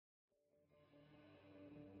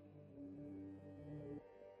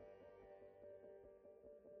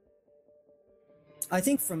I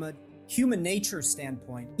think from a human nature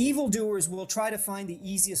standpoint, evildoers will try to find the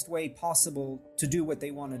easiest way possible to do what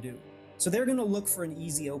they want to do. So they're going to look for an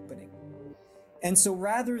easy opening. And so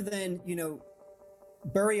rather than,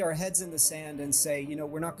 bury our heads in the sand and say,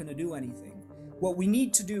 we're not going to do anything, what we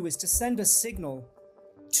need to do is to send a signal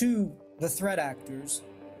to the threat actors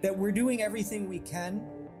that we're doing everything we can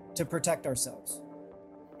to protect ourselves.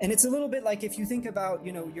 And it's a little bit like if you think about,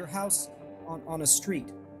 your house on a street,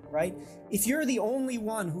 right? If you're the only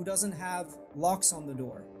one who doesn't have locks on the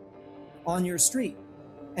door on your street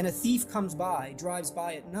and a thief drives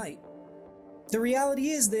by at night, the reality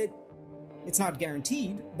is that it's not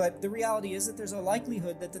guaranteed, but the reality is that there's a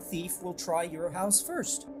likelihood that the thief will try your house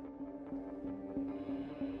first.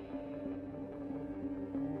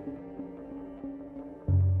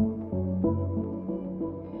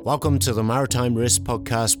 Welcome to the Maritime Risk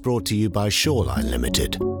Podcast, brought to you by Shoreline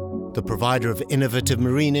Limited, the provider of innovative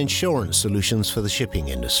marine insurance solutions for the shipping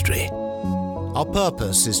industry. Our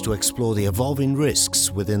purpose is to explore the evolving risks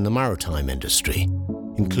within the maritime industry,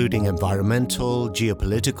 including environmental,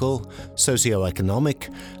 geopolitical,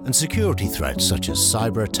 socioeconomic, and security threats such as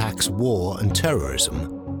cyber attacks, war, and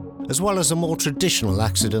terrorism, as well as the more traditional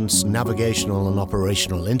accidents, navigational and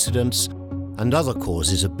operational incidents, and other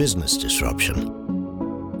causes of business disruption.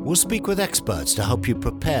 We'll speak with experts to help you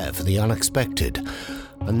prepare for the unexpected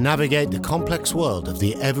and navigate the complex world of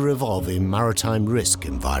the ever-evolving maritime risk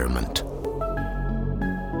environment.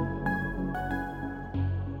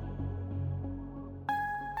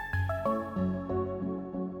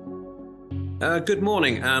 Good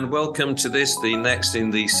morning and welcome to the next in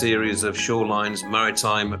the series of Shoreline's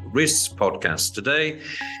Maritime Risks podcast. Today,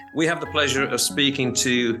 we have the pleasure of speaking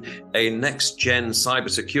to a next-gen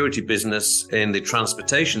cybersecurity business in the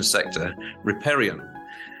transportation sector, Riparian,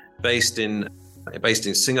 based in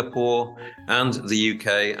Singapore and the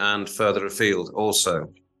UK and further afield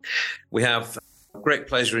also. We have great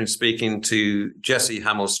pleasure in speaking to Jesse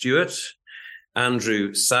Hamill-Stewart,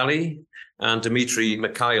 Andrew Sally, and Dmitry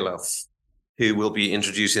Mikhailov, who will be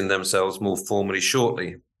introducing themselves more formally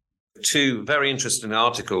shortly. Two very interesting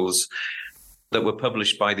articles that were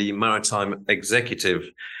published by the Maritime Executive.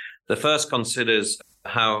 The first considered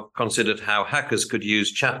how hackers could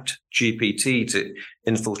use ChatGPT to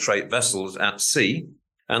infiltrate vessels at sea.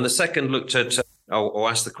 And the second looked at or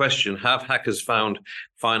asked the question, have hackers found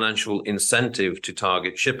financial incentive to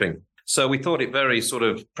target shipping? So we thought it very sort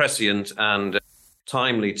of prescient and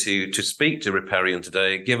timely to speak to Riparian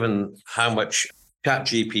today, given how much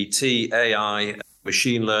ChatGPT, AI,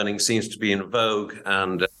 machine learning seems to be in vogue,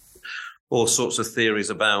 and all sorts of theories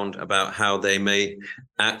abound about how they may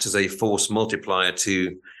act as a force multiplier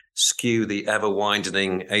to skew the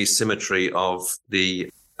ever-widening asymmetry of the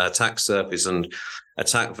attack surface and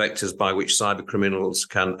attack vectors by which cyber criminals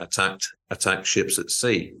can attack ships at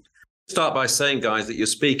sea. Start by saying, guys, that you're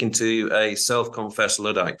speaking to a self-confessed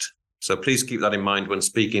Luddite. So please keep that in mind when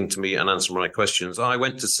speaking to me and answering my questions. I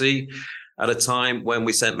went to sea at a time when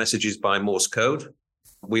we sent messages by Morse code.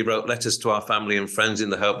 We wrote letters to our family and friends in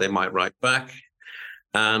the hope they might write back.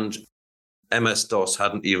 And MS-DOS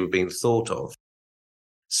hadn't even been thought of.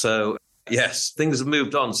 So, yes, things have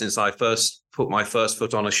moved on since I first put my first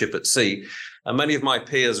foot on a ship at sea. And many of my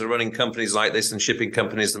peers are running companies like this and shipping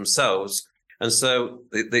companies themselves. And so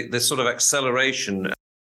the sort of acceleration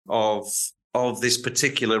of this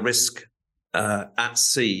particular risk at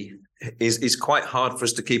sea is quite hard for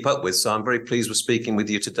us to keep up with. So I'm very pleased with speaking with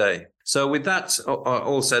you today. So with that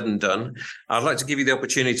all said and done, I'd like to give you the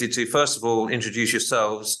opportunity to, first of all, introduce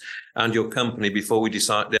yourselves and your company before we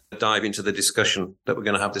dive into the discussion that we're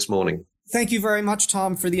going to have this morning. Thank you very much,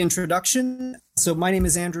 Tom, for the introduction. So my name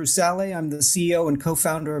is Andrew Sally. I'm the CEO and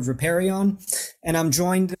co-founder of Riparian, and I'm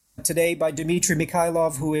joined today by Dmitry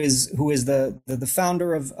Mikhailov, who is the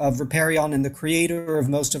founder of Riparian and the creator of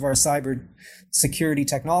most of our cyber security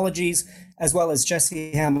technologies, as well as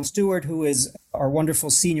Jesse Hamill-Stewart, who is our wonderful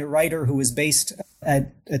senior writer who is based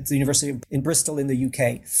at the University in Bristol in the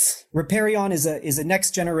UK. Riparian is a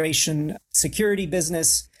next generation security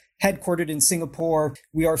business headquartered in Singapore.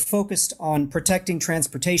 We are focused on protecting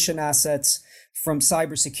transportation assets from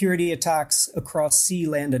cybersecurity attacks across sea,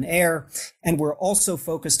 land, and air. And we're also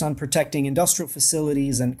focused on protecting industrial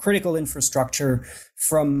facilities and critical infrastructure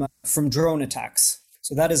from drone attacks.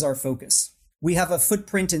 So that is our focus. We have a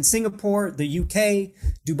footprint in Singapore, the UK,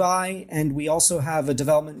 Dubai, and we also have a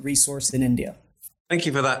development resource in India. Thank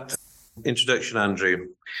you for that introduction, Andrew.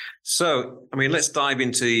 So, let's dive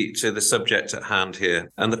into the subject at hand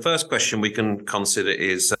here. And the first question we can consider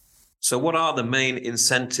is, so what are the main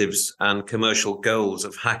incentives and commercial goals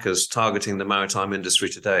of hackers targeting the maritime industry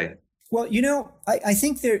today? Well, I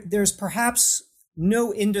think there's perhaps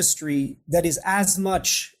no industry that is as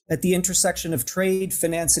much at the intersection of trade,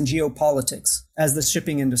 finance, and geopolitics as the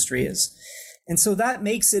shipping industry is. And so that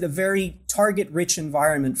makes it a very target-rich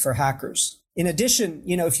environment for hackers. In addition,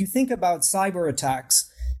 if you think about cyber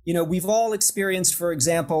attacks, we've all experienced, for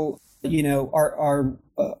example,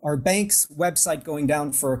 our bank's website going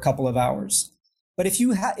down for a couple of hours. But if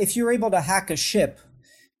you're able to hack a ship,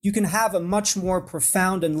 you can have a much more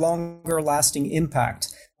profound and longer lasting impact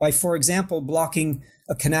by, for example, blocking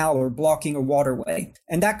a canal or blocking a waterway.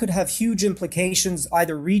 And that could have huge implications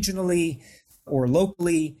either regionally or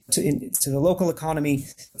locally to the local economy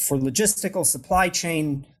for logistical, supply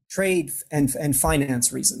chain, trade, and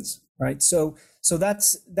finance reasons, right? So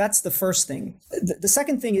that's the first thing. The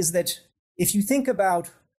second thing is that if you think about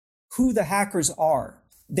who the hackers are,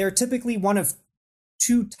 they're typically one of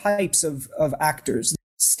two types of actors.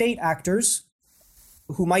 State actors,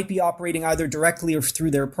 who might be operating either directly or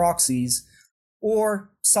through their proxies,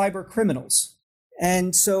 or cyber criminals.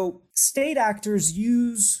 And so state actors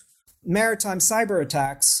use maritime cyber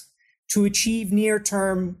attacks to achieve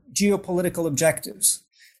near-term geopolitical objectives.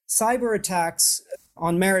 Cyber attacks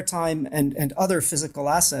on maritime and other physical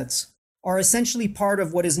assets are essentially part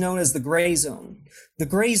of what is known as the gray zone. The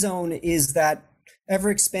gray zone is that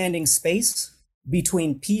ever-expanding space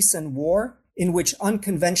between peace and war in which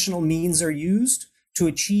unconventional means are used to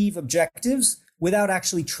achieve objectives without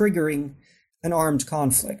actually triggering an armed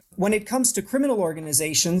conflict. When it comes to criminal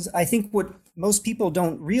organizations, I think what most people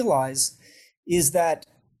don't realize is that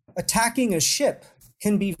attacking a ship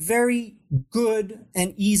can be very good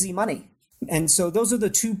and easy money. And so those are the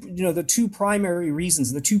two primary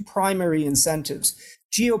reasons, the two primary incentives,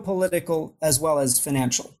 geopolitical as well as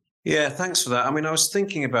financial. Yeah, thanks for that. I mean, I was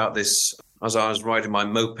thinking about this as I was riding my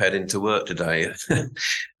moped into work today.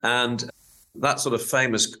 And that sort of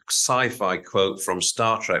famous sci-fi quote from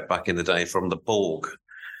Star Trek back in the day from the Borg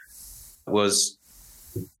was,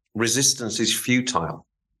 "Resistance is futile."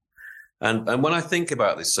 And when I think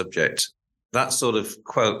about this subject, that sort of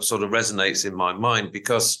quote sort of resonates in my mind,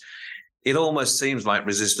 because it almost seems like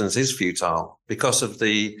resistance is futile because of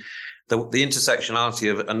the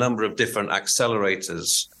intersectionality of a number of different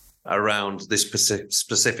accelerators around this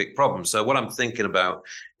specific problem. So what I'm thinking about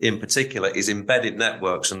in particular is embedded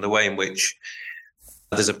networks and the way in which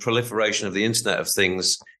there's a proliferation of the Internet of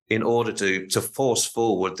Things in order to force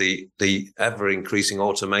forward the ever increasing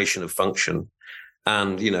automation of function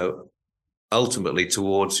and, ultimately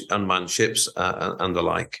towards unmanned ships and the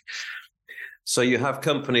like. So you have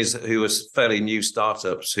companies who are fairly new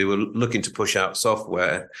startups who are looking to push out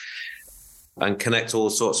software and connect all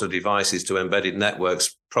sorts of devices to embedded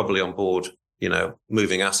networks, probably on board,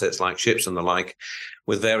 moving assets like ships and the like,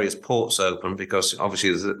 with various ports open, because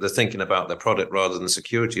obviously they're thinking about their product rather than the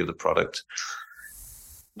security of the product.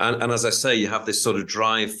 And as I say, you have this sort of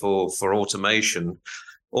drive for automation,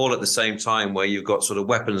 all at the same time where you've got sort of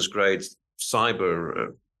weapons grade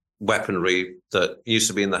cyber weaponry that used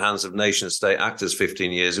to be in the hands of nation state actors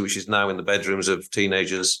 15 years, which is now in the bedrooms of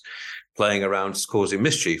teenagers playing around causing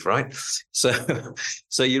mischief, right?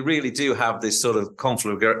 So you really do have this sort of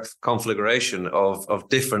conflagration of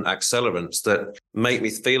different accelerants that make me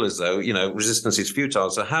feel as though, resistance is futile.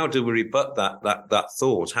 So how do we rebut that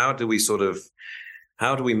thought? How do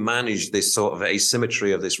we manage this sort of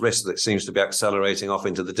asymmetry of this risk that seems to be accelerating off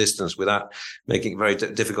into the distance without making it very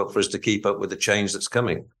difficult for us to keep up with the change that's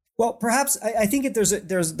coming? Well, perhaps I think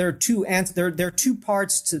there are two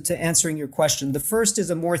parts to answering your question. The first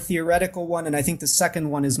is a more theoretical one, and I think the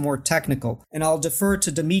second one is more technical. And I'll defer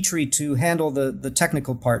to Dimitri to handle the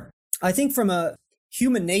technical part. I think from a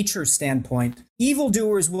human nature standpoint,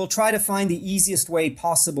 evildoers will try to find the easiest way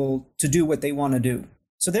possible to do what they want to do.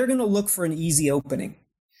 So they're going to look for an easy opening.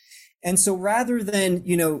 And so rather than,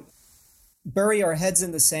 bury our heads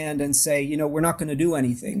in the sand and say, we're not going to do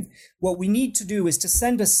anything, what we need to do is to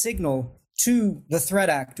send a signal to the threat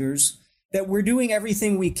actors that we're doing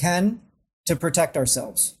everything we can to protect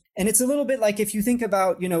ourselves. And it's a little bit like if you think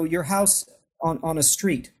about, your house on a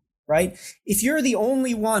street, right? If you're the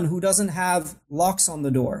only one who doesn't have locks on the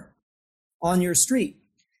door on your street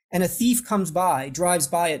and a thief drives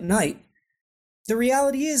by at night, the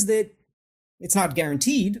reality is that it's not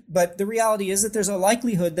guaranteed, but the reality is that there's a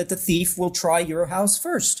likelihood that the thief will try your house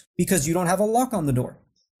first because you don't have a lock on the door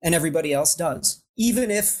and everybody else does,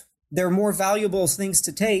 even if there are more valuable things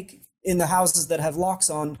to take in the houses that have locks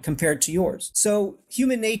on compared to yours. So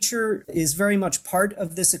human nature is very much part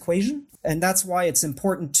of this equation. And that's why it's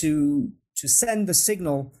important to send the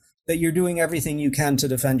signal that you're doing everything you can to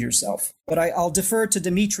defend yourself. But I'll defer to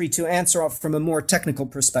Dimitri to answer off from a more technical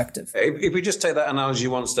perspective. If we just take that analogy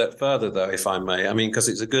one step further, though, if I may, I mean, because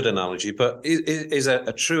it's a good analogy, but is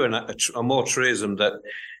a more truism that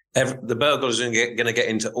the burglars are going to get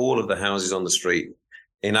into all of the houses on the street,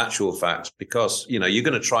 in actual fact, because, you're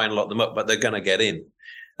going to try and lock them up, but they're going to get in.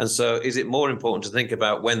 And so is it more important to think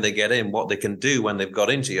about when they get in, what they can do when they've got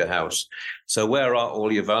into your house? So where are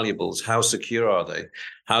all your valuables? How secure are they?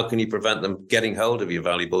 How can you prevent them getting hold of your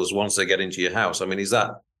valuables once they get into your house? I mean, is that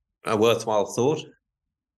a worthwhile thought?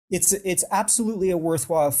 It's absolutely a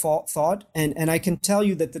worthwhile thought. And I can tell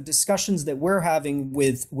you that the discussions that we're having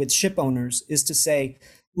with ship owners is to say,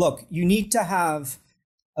 look, you need to have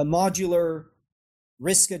a modular,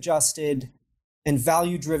 risk-adjusted, and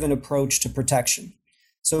value-driven approach to protection.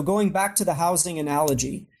 So going back to the housing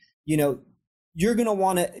analogy, you're going to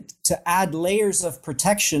want to add layers of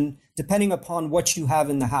protection depending upon what you have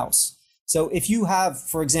in the house. So if you have,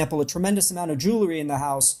 for example, a tremendous amount of jewelry in the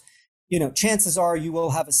house, chances are you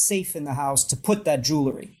will have a safe in the house to put that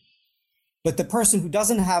jewelry. But the person who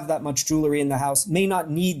doesn't have that much jewelry in the house may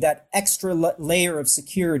not need that extra layer of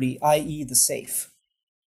security, i.e. the safe,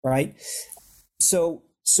 right? So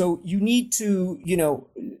you need to,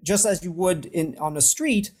 just as you would on a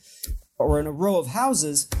street or in a row of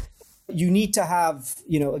houses, you need to have,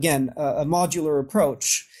 again, a modular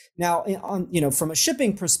approach. Now, from a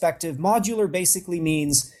shipping perspective, modular basically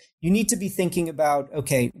means you need to be thinking about,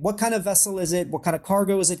 okay, what kind of vessel is it? What kind of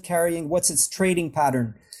cargo is it carrying? What's its trading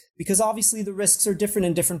pattern? Because obviously the risks are different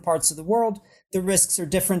in different parts of the world. The risks are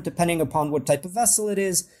different depending upon what type of vessel it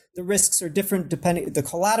is. The risks are different the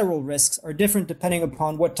collateral risks are different depending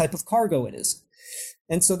upon what type of cargo it is.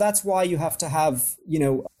 And so that's why you have to have,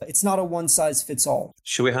 it's not a one size fits all.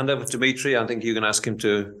 Should we hand over to Dimitri? I think you can ask him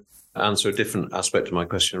to answer a different aspect of my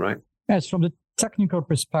question, right? Yes, from the technical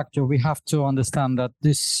perspective, we have to understand that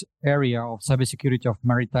this area of cybersecurity of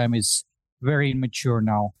maritime is very immature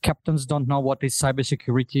now. Captains don't know what is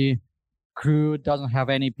cybersecurity. Crew doesn't have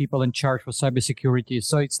any people in charge for cybersecurity.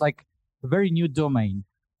 So it's like a very new domain.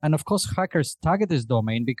 And of course, hackers target this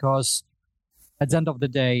domain because at the end of the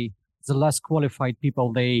day, the less qualified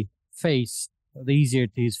people they face, the easier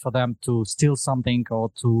it is for them to steal something or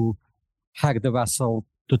to hack the vessel,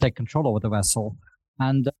 to take control over the vessel.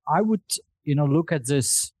 And I would, look at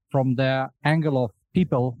this from the angle of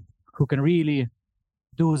people who can really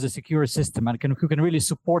do the secure system and who can really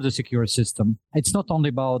support the secure system. It's not only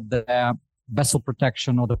about the vessel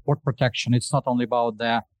protection or the port protection. It's not only about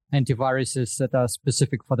the antiviruses that are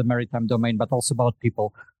specific for the maritime domain, but also about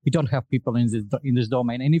people. We don't have people in this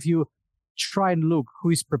domain. And if you try and look who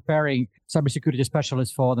is preparing cybersecurity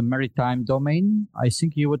specialists for the maritime domain, I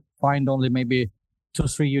think you would find only maybe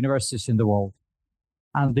 2-3 universities in the world.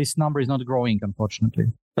 And this number is not growing, unfortunately.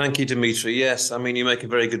 Thank you, Dimitri. Yes, I mean, you make a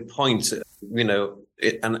very good point,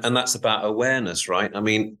 and that's about awareness, right? I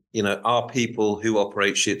mean, are people who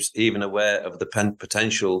operate ships even aware of the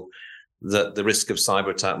potential that the risk of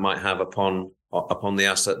cyber attack might have upon the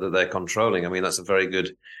asset that they're controlling? I mean, that's a very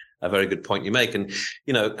good point you make. And,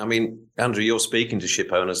 I mean, Andrew, you're speaking to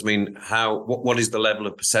ship owners. I mean, what is the level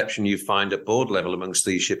of perception you find at board level amongst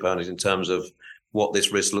these ship owners in terms of what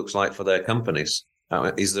this risk looks like for their companies?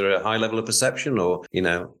 Is there a high level of perception or,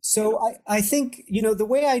 So I think, the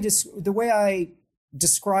way I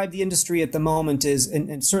describe the industry at the moment is,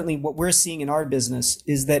 and certainly what we're seeing in our business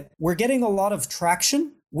is that we're getting a lot of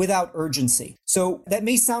traction without urgency. So that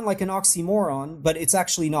may sound like an oxymoron, but it's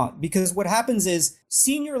actually not, because what happens is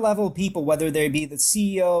senior level people, whether they be the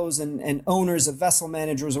CEOs and owners of vessel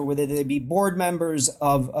managers, or whether they be board members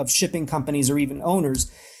of shipping companies or even owners,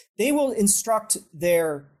 they will instruct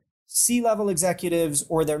their C-level executives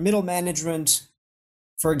or their middle management,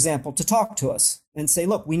 for example, to talk to us and say,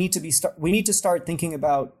 look, we need to start thinking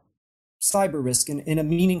about cyber risk in a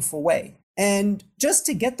meaningful way. And just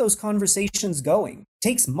to get those conversations going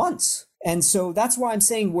takes months. And so that's why I'm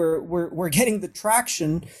saying we're getting the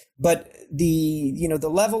traction, but the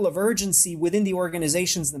level of urgency within the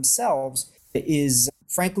organizations themselves is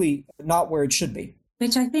frankly not where it should be.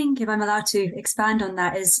 Which I think, if I'm allowed to expand on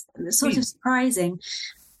that, is sort of surprising,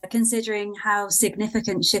 considering how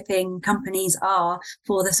significant shipping companies are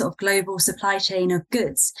for the sort of global supply chain of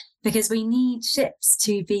goods, because we need ships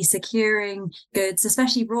to be securing goods,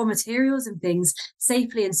 especially raw materials and things,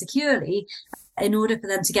 safely and securely in order for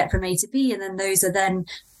them to get from A to B. And then those are then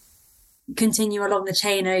continue along the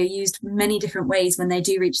chain, are used many different ways when they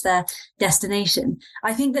do reach their destination.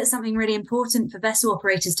 I think that something really important for vessel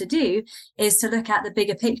operators to do is to look at the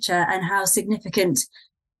bigger picture and how significant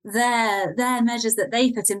their measures that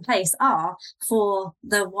they put in place are for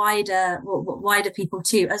the wider people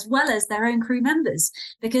too, as well as their own crew members,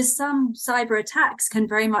 because some cyber attacks can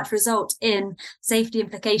very much result in safety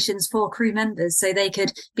implications for crew members. So they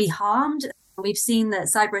could be harmed. We've seen that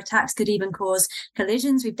cyber attacks could even cause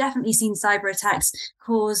collisions. We've definitely seen cyber attacks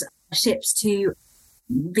cause ships to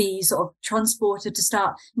be sort of transported to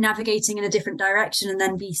start navigating in a different direction and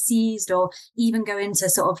then be seized, or even go into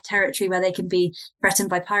sort of territory where they can be threatened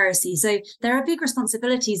by piracy. So there are big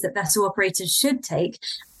responsibilities that vessel operators should take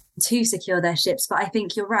to secure their ships. But I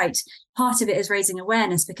think you're right. Part of it is raising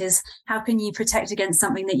awareness, because how can you protect against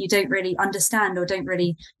something that you don't really understand or don't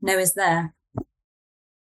really know is there?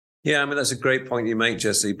 Yeah, I mean, that's a great point you make,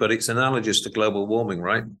 Jesse, but it's analogous to global warming,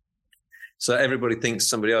 right? So everybody thinks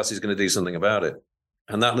somebody else is going to do something about it.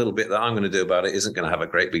 And that little bit that I'm going to do about it isn't going to have a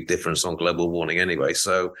great big difference on global warming anyway.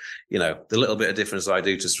 So, the little bit of difference I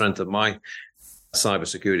do to strengthen my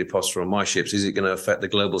cybersecurity posture on my ships, is it going to affect the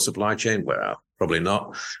global supply chain? Well, probably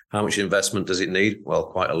not. How much investment does it need? Well,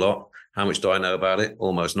 quite a lot. How much do I know about it?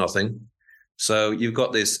 Almost nothing. So you've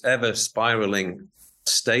got this ever spiraling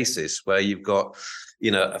stasis where you've got,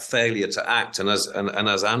 a failure to act. And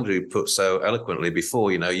as Andrew put so eloquently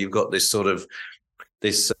before, you've got this sort of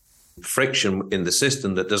this friction in the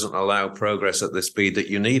system that doesn't allow progress at the speed that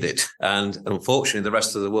you need it. And unfortunately, the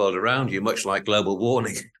rest of the world around you, much like global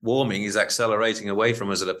warming, is accelerating away from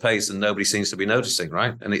us at a pace that nobody seems to be noticing,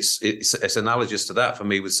 right? And it's analogous to that for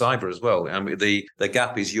me with cyber as well. I mean, the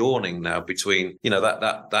gap is yawning now between,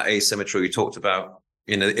 that asymmetry we talked about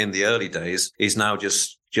in the early days is now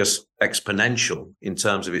just exponential in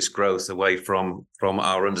terms of its growth away from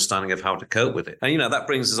our understanding of how to cope with it. And, that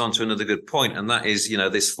brings us on to another good point. And that is,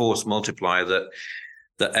 this force multiplier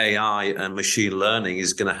that AI and machine learning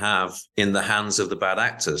is going to have in the hands of the bad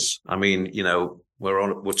actors. I mean,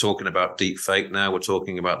 we're talking about deep fake now. We're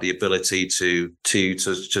talking about the ability to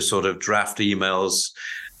sort of draft emails,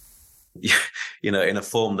 in a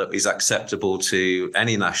form that is acceptable to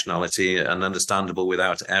any nationality and understandable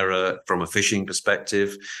without error from a phishing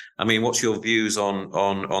perspective. I mean, what's your views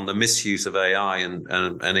on the misuse of AI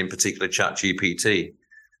and in particular ChatGPT?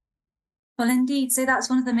 Well, indeed. So that's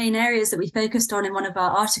one of the main areas that we focused on in one of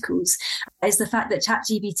our articles, is the fact that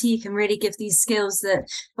ChatGPT can really give these skills that,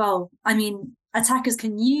 attackers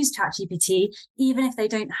can use ChatGPT even if they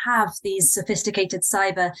don't have these sophisticated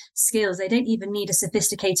cyber skills. They don't even need a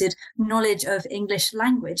sophisticated knowledge of English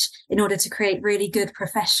language in order to create really good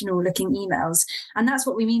professional looking emails. And that's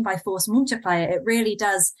what we mean by force multiplier. It really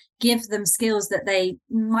does give them skills that they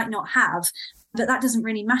might not have, but that doesn't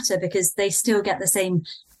really matter, because they still get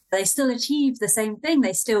they still achieve the same thing.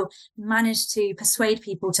 They still manage to persuade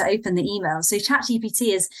people to open the email. So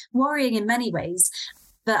ChatGPT is worrying in many ways.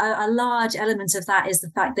 But a large element of that is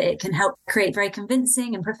the fact that it can help create very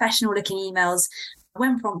convincing and professional looking emails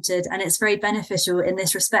when prompted. And it's very beneficial in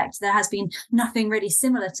this respect. There has been nothing really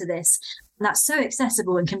similar to this. And that's so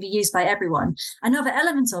accessible and can be used by everyone. Another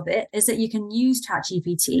element of it is that you can use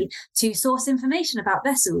ChatGPT to source information about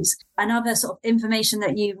vessels. Another sort of information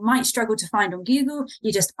that you might struggle to find on Google,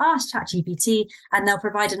 you just ask ChatGPT and they'll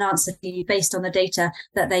provide an answer to you based on the data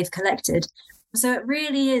that they've collected. So it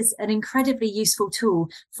really is an incredibly useful tool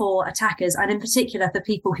for attackers, and in particular for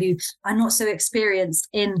people who are not so experienced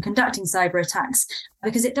in conducting cyber attacks,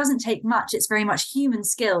 because it doesn't take much. It's very much human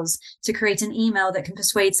skills to create an email that can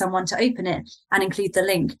persuade someone to open it and include the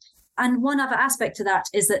link. And one other aspect to that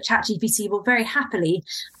is that ChatGPT will very happily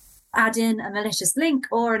add in a malicious link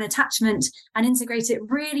or an attachment and integrate it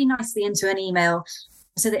really nicely into an email,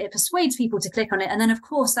 so that it persuades people to click on it. And then, of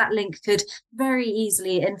course, that link could very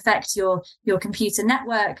easily infect your computer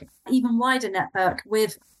network, even wider network,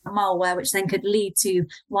 with malware, which then could lead to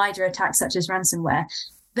wider attacks such as ransomware.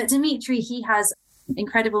 But Dimitri, he has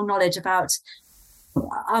incredible knowledge about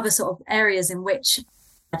other sort of areas in which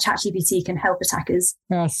ChatGPT can help attackers.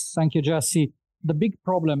 Yes, thank you, Jesse. The big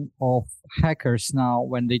problem of hackers now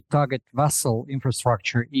when they target vessel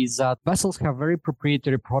infrastructure is that vessels have very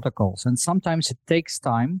proprietary protocols, and sometimes it takes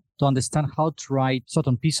time to understand how to write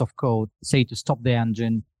certain piece of code, say to stop the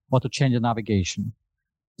engine or to change the navigation.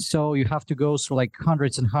 So you have to go through like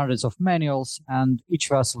hundreds and hundreds of manuals, and each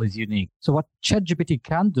vessel is unique. So what ChatGPT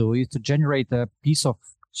can do is to generate a piece of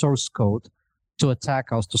source code to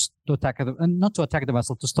attack us, to attack, and not to attack the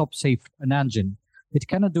vessel, to stop, say, an engine. It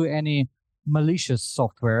cannot do any malicious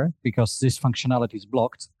software because this functionality is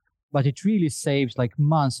blocked, but it really saves like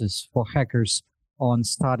months for hackers on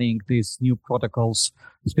studying these new protocols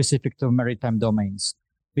specific to maritime domains.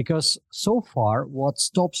 Because so far, what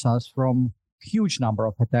stops us from huge number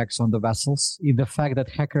of attacks on the vessels. In the fact that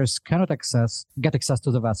hackers cannot get access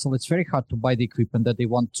to the vessel, it's very hard to buy the equipment that they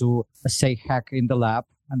want to, say, hack in the lab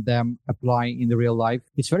and then apply in the real life.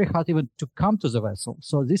 It's very hard even to come to the vessel.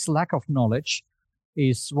 So this lack of knowledge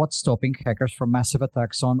is what's stopping hackers from massive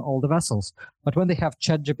attacks on all the vessels. But when they have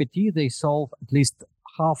ChatGPT, they solve at least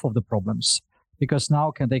half of the problems, because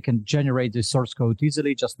now they can generate the source code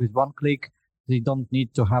easily just with one click. They don't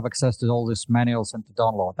need to have access to all these manuals and to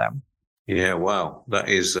download them. Yeah, wow, that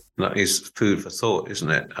is food for thought, isn't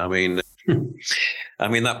it? I mean,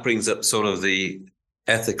 that brings up sort of the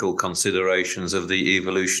ethical considerations of the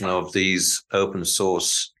evolution of these open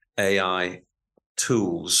source AI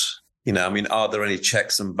tools. Are there any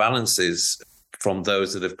checks and balances from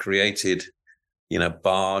those that have created,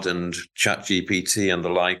 Bard and ChatGPT and the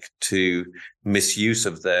like to misuse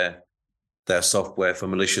of their software for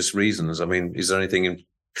malicious reasons? I mean, is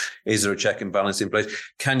there a check and balance in place?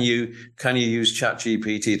 Can you use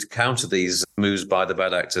ChatGPT to counter these moves by the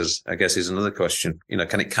bad actors? I guess is another question.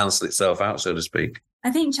 Can it cancel itself out, so to speak? I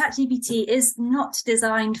think ChatGPT is not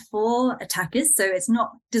designed for attackers, so it's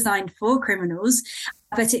not designed for criminals,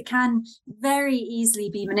 but it can very easily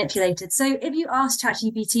be manipulated. So if you ask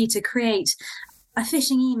ChatGPT to create a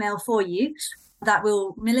phishing email for you that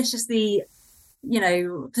will maliciously,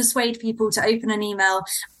 persuade people to open an email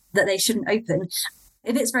that they shouldn't open,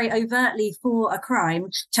 if it's very overtly for a crime,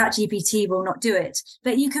 ChatGPT will not do it.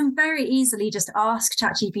 But you can very easily just ask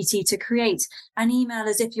ChatGPT to create an email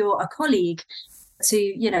as if you're a colleague,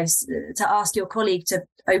 to ask your colleague to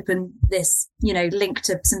open this, link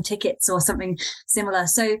to some tickets or something similar.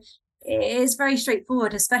 So it's very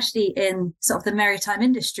straightforward, especially in sort of the maritime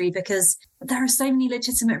industry, because there are so many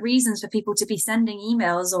legitimate reasons for people to be sending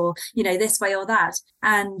emails or, this way or that.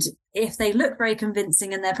 And if they look very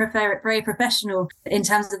convincing and they're very professional in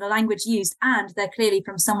terms of the language used, and they're clearly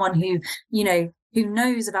from someone who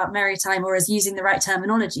knows about maritime or is using the right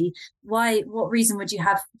terminology, what reason would you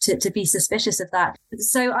have to be suspicious of that?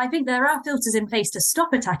 So I think there are filters in place to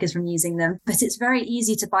stop attackers from using them, but it's very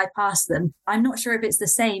easy to bypass them. I'm not sure if it's the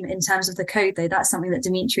same in terms of the code, though. That's something that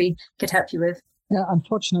Dimitri could help you with. Yeah,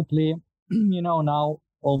 unfortunately, now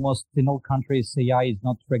almost in all countries, AI is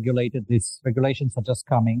not regulated. These regulations are just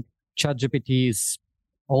coming. ChatGPT is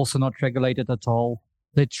also not regulated at all.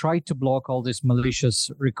 They try to block all these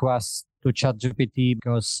malicious requests to ChatGPT,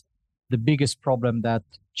 because the biggest problem that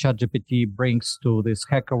ChatGPT brings to this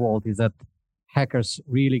hacker world is that hackers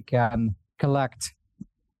really can collect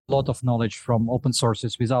a lot of knowledge from open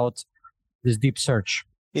sources without this deep search.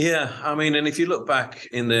 Yeah, and if you look back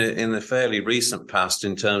in the fairly recent past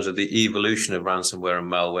in terms of the evolution of ransomware and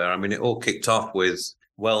malware, it all kicked off with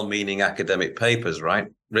well-meaning academic papers, right?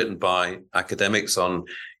 Written by academics on,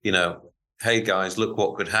 hey guys, look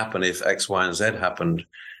what could happen if X, Y, and Z happened.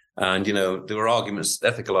 And, there were ethical arguments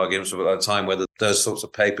at the time, whether those sorts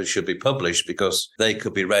of papers should be published because they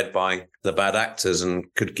could be read by the bad actors and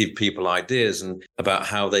could give people ideas about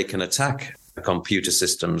how they can attack computer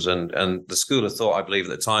systems. And the school of thought, I believe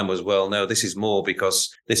at the time, was, well, no, this is more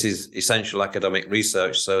because this is essential academic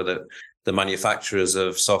research so that the manufacturers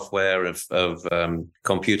of software, of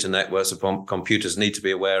computer networks, of computers need to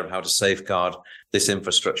be aware of how to safeguard this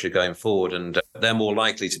infrastructure going forward. And they're more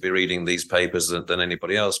likely to be reading these papers than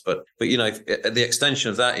anybody else. But the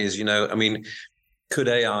extension of that is, could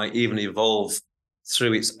AI even evolve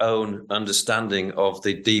through its own understanding of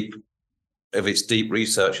its deep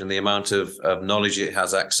research and the amount of knowledge it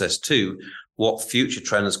has access to, what future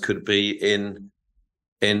trends could be in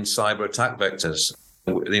cyber attack vectors?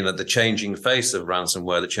 The changing face of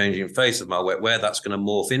ransomware, the changing face of malware, where that's going to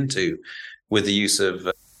morph into with the use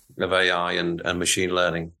of AI and machine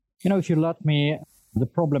learning. If you let me, the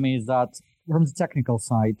problem is that from the technical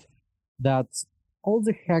side, that all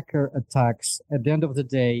the hacker attacks at the end of the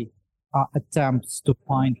day are attempts to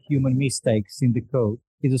find human mistakes in the code,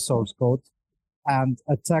 in the source code, and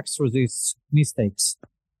attacks through these mistakes,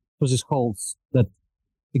 through these holes that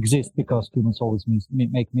exist because humans always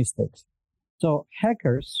make mistakes. So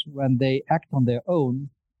hackers, when they act on their own,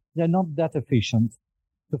 they're not that efficient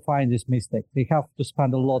to find this mistake. They have to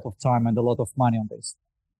spend a lot of time and a lot of money on this.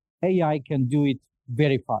 AI can do it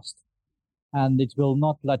very fast, and it will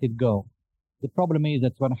not let it go. The problem is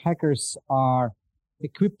that when hackers are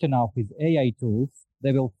equipped enough with AI tools,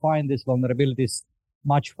 they will find these vulnerabilities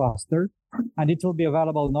much faster, and it will be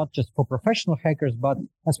available not just for professional hackers, but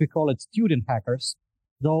as we call it, student hackers,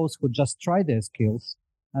 those who just try their skills,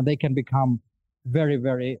 and they can become very,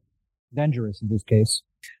 very dangerous in this case.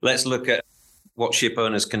 Let's look at what ship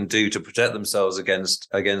owners can do to protect themselves against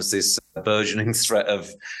this burgeoning threat of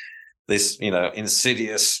this,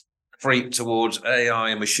 insidious creep towards AI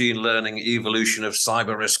and machine learning, evolution of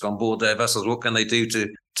cyber risk on board their vessels? What can they do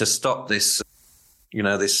to stop this,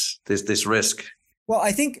 this risk? Well,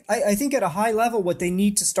 I think at a high level, what they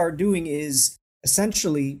need to start doing is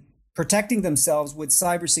essentially protecting themselves with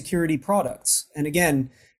cybersecurity products. And again,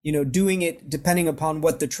 doing it depending upon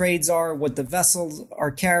what the trades are, what the vessels are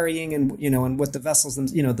carrying, and what the vessels,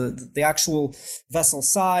 the actual vessel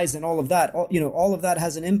size and all of that. All of that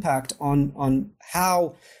has an impact on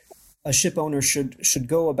how a ship owner should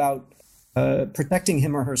go about protecting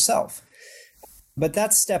him or herself. But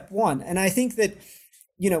that's step one. And I think that,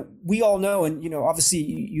 we all know, and, obviously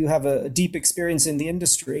you have a deep experience in the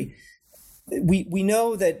industry. We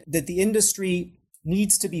know that the industry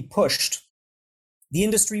needs to be pushed. The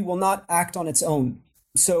industry will not act on its own.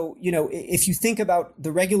 So, if you think about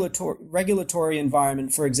the regulatory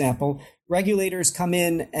environment, for example, regulators come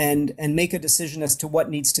in and make a decision as to what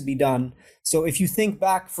needs to be done. So if you think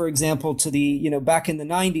back, for example, to the, back in the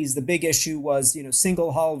 90s, the big issue was,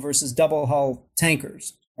 single hull versus double hull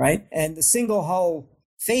tankers, right? And the single hull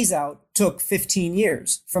phase out took 15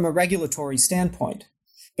 years from a regulatory standpoint.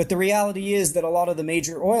 But the reality is that a lot of the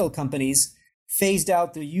major oil companies phased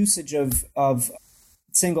out the usage of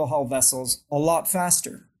single hull vessels a lot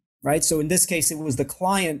faster, right? So in this case, it was the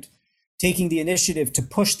client taking the initiative to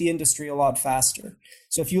push the industry a lot faster.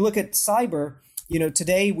 So if you look at cyber,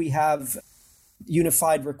 today we have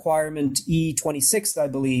Unified Requirement E26, I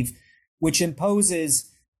believe, which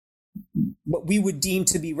imposes what we would deem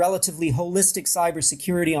to be relatively holistic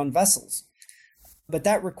cybersecurity on vessels. But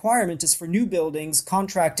that requirement is for new buildings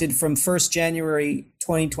contracted from 1st January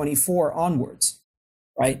 2024 onwards.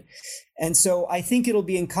 Right. And so I think it'll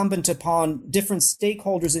be incumbent upon different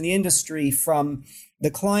stakeholders in the industry, from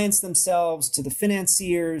the clients themselves to the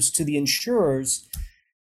financiers to the insurers,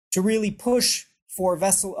 to really push for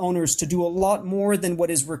vessel owners to do a lot more than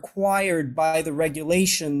what is required by the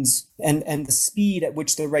regulations and the speed at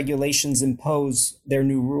which the regulations impose their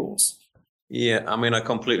new rules. Yeah, I mean, I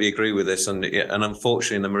completely agree with this. And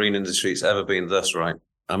unfortunately, in the marine industry, it's ever been thus, right?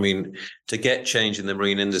 I mean, to get change in the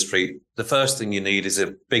marine industry, the first thing you need is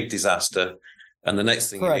a big disaster. And the next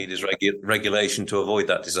thing Correct. you need is regulation to avoid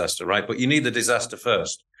that disaster, right? But you need the disaster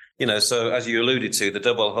first. So as you alluded to, the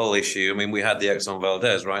double hull issue, I mean, we had the Exxon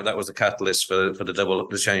Valdez, right? That was the catalyst for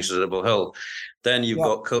the change to the double hull. Then you've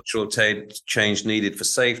got cultural change needed for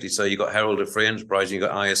safety. So you've got Herald of Free Enterprise, and you've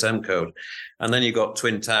got ISM code. And then you've got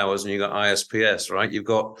Twin Towers, and you've got ISPS, right? You've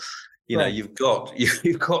got you've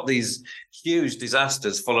got these huge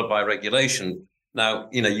disasters followed by regulation. Now,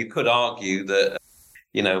 you could argue that,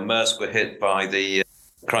 Maersk were hit by the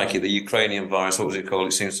Ukrainian virus. What was it called?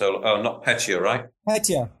 It seems not Petya, right?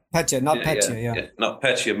 Petya, not Petya. Not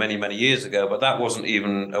Petya many, many years ago, but that wasn't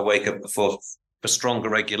even a wake up for stronger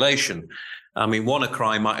regulation. I mean,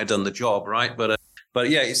 WannaCry might have done the job, right? But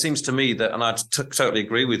yeah, it seems to me that, and I totally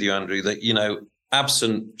agree with you, Andrew, that,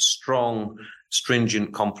 absent strong,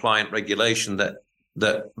 stringent, compliant regulation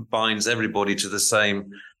that binds everybody to the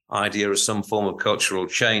same idea of some form of cultural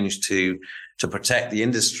change to protect the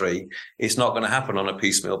industry, it's not going to happen on a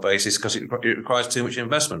piecemeal basis, because it requires too much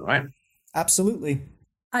investment, right? Absolutely.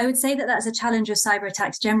 I would say that that's a challenge of cyber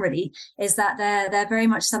attacks generally, is that they're very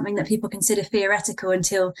much something that people consider theoretical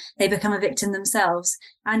until they become a victim themselves.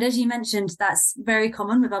 And as you mentioned, that's very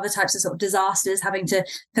common with other types of sort of disasters, having to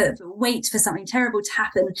wait for something terrible to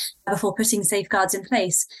happen before putting safeguards in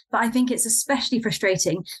place. But I think it's especially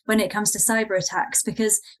frustrating when it comes to cyber attacks,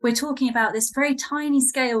 because we're talking about this very tiny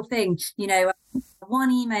scale thing,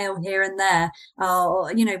 one email here and there,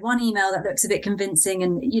 or one email that looks a bit convincing,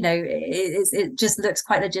 and it just looks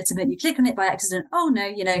quite legitimate. You click on it by accident. Oh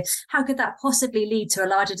no, how could that possibly lead to a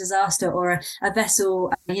larger disaster, or a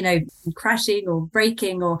vessel crashing or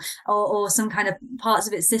breaking, or some kind of parts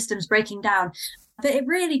of its systems breaking down? But it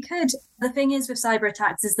really could. The thing is with cyber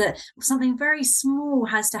attacks is that something very small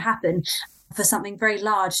has to happen for something very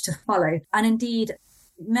large to follow. And indeed,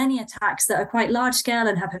 many attacks that are quite large scale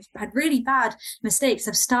and have had really bad mistakes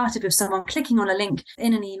have started with someone clicking on a link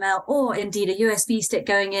in an email, or indeed a USB stick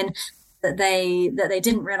going in that they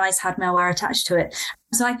didn't realize had malware attached to it.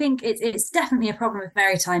 So I think it's definitely a problem with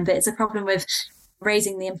maritime, but it's a problem with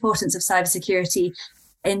raising the importance of cybersecurity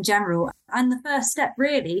in general. And the first step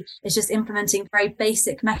really is just implementing very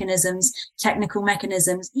basic mechanisms, technical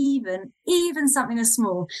mechanisms, even something as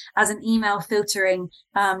small as an email filtering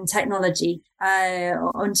technology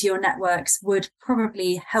onto your networks would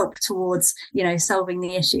probably help towards, solving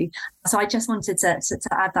the issue. So I just wanted to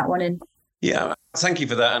add that one in. Yeah, thank you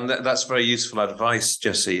for that. And that's very useful advice,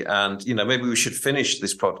 Jessie. And, maybe we should finish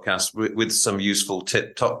this podcast with some useful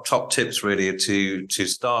top tips really to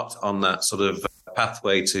start on that sort of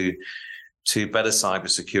pathway to better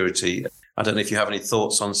cybersecurity. I don't know if you have any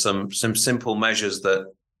thoughts on some simple measures that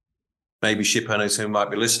maybe ship owners who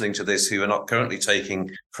might be listening to this who are not currently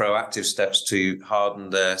taking proactive steps to harden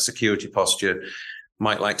their security posture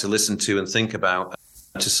might like to listen to and think about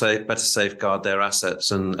to better safeguard their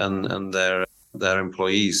assets and their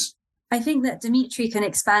employees. I think that Dimitri can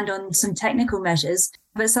expand on some technical measures,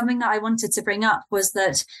 but something that I wanted to bring up was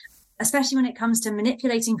that, especially when it comes to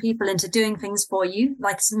manipulating people into doing things for you,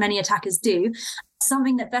 like so many attackers do,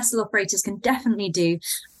 something that vessel operators can definitely do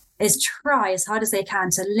is try as hard as they can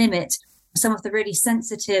to limit some of the really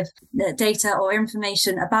sensitive data or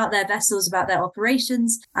information about their vessels, about their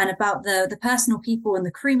operations, and about the personal people and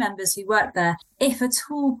the crew members who work there, if at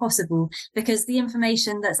all possible, because the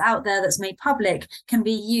information that's out there that's made public can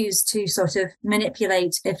be used to sort of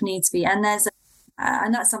manipulate if needs be. And that's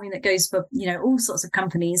something that goes for, all sorts of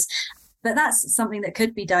companies. But that's something that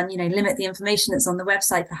could be done, limit the information that's on the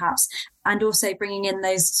website perhaps, and also bringing in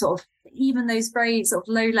those sort of, even those very sort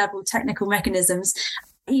of low level technical mechanisms,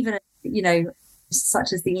 even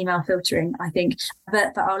such as the email filtering, I think.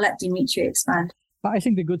 But I'll let Dimitri expand. I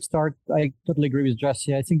think the good start, I totally agree with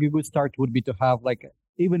Jessie. I think a good start would be to have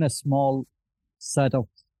even a small set of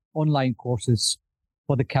online courses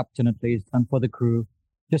for the captain at least and for the crew,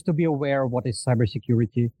 just to be aware of what is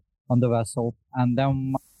cybersecurity on the vessel. And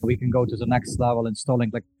then we can go to the next level,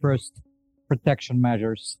 installing first protection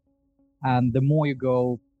measures. And the more you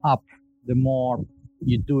go up, the more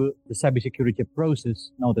you do the cybersecurity process,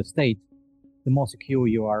 the state, the more secure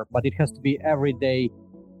you are. But it has to be everyday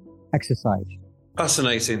exercise.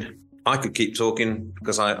 Fascinating. I could keep talking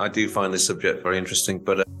because I do find this subject very interesting,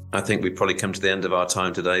 but I think we've probably come to the end of our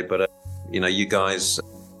time today. But, you guys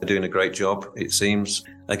are doing a great job, it seems,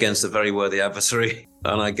 against a very worthy adversary.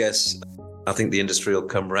 And I think the industry will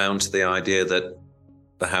come round to the idea that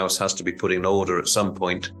the house has to be put in order at some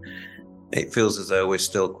point. It feels as though we're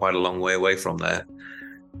still quite a long way away from there.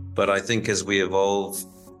 But I think as we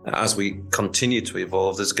continue to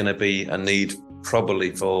evolve, there's going to be a need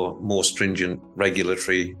probably for more stringent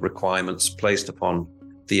regulatory requirements placed upon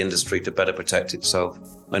the industry to better protect itself.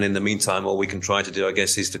 And in the meantime, all we can try to do, I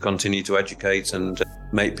guess, is to continue to educate and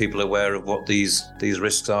make people aware of what these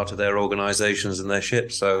risks are to their organizations and their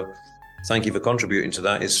ships. So thank you for contributing to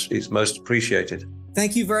that. It's most appreciated.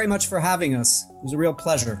 Thank you very much for having us. It was a real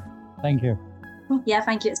pleasure. Thank you. Yeah,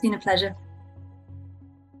 thank you. It's been a pleasure.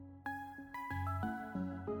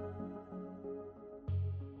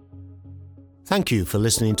 Thank you for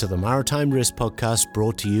listening to the Maritime Risk Podcast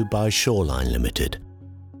brought to you by Shoreline Limited.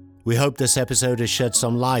 We hope this episode has shed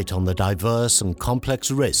some light on the diverse and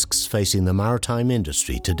complex risks facing the maritime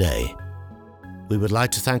industry today. We would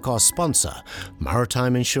like to thank our sponsor,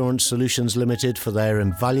 Maritime Insurance Solutions Limited, for their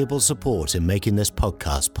invaluable support in making this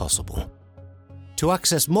podcast possible. To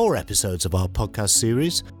access more episodes of our podcast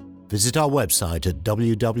series, visit our website at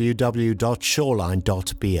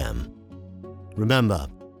www.shoreline.bm. Remember,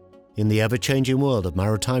 in the ever-changing world of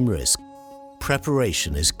maritime risk,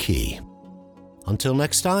 preparation is key. Until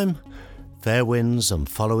next time, fair winds and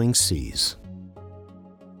following seas.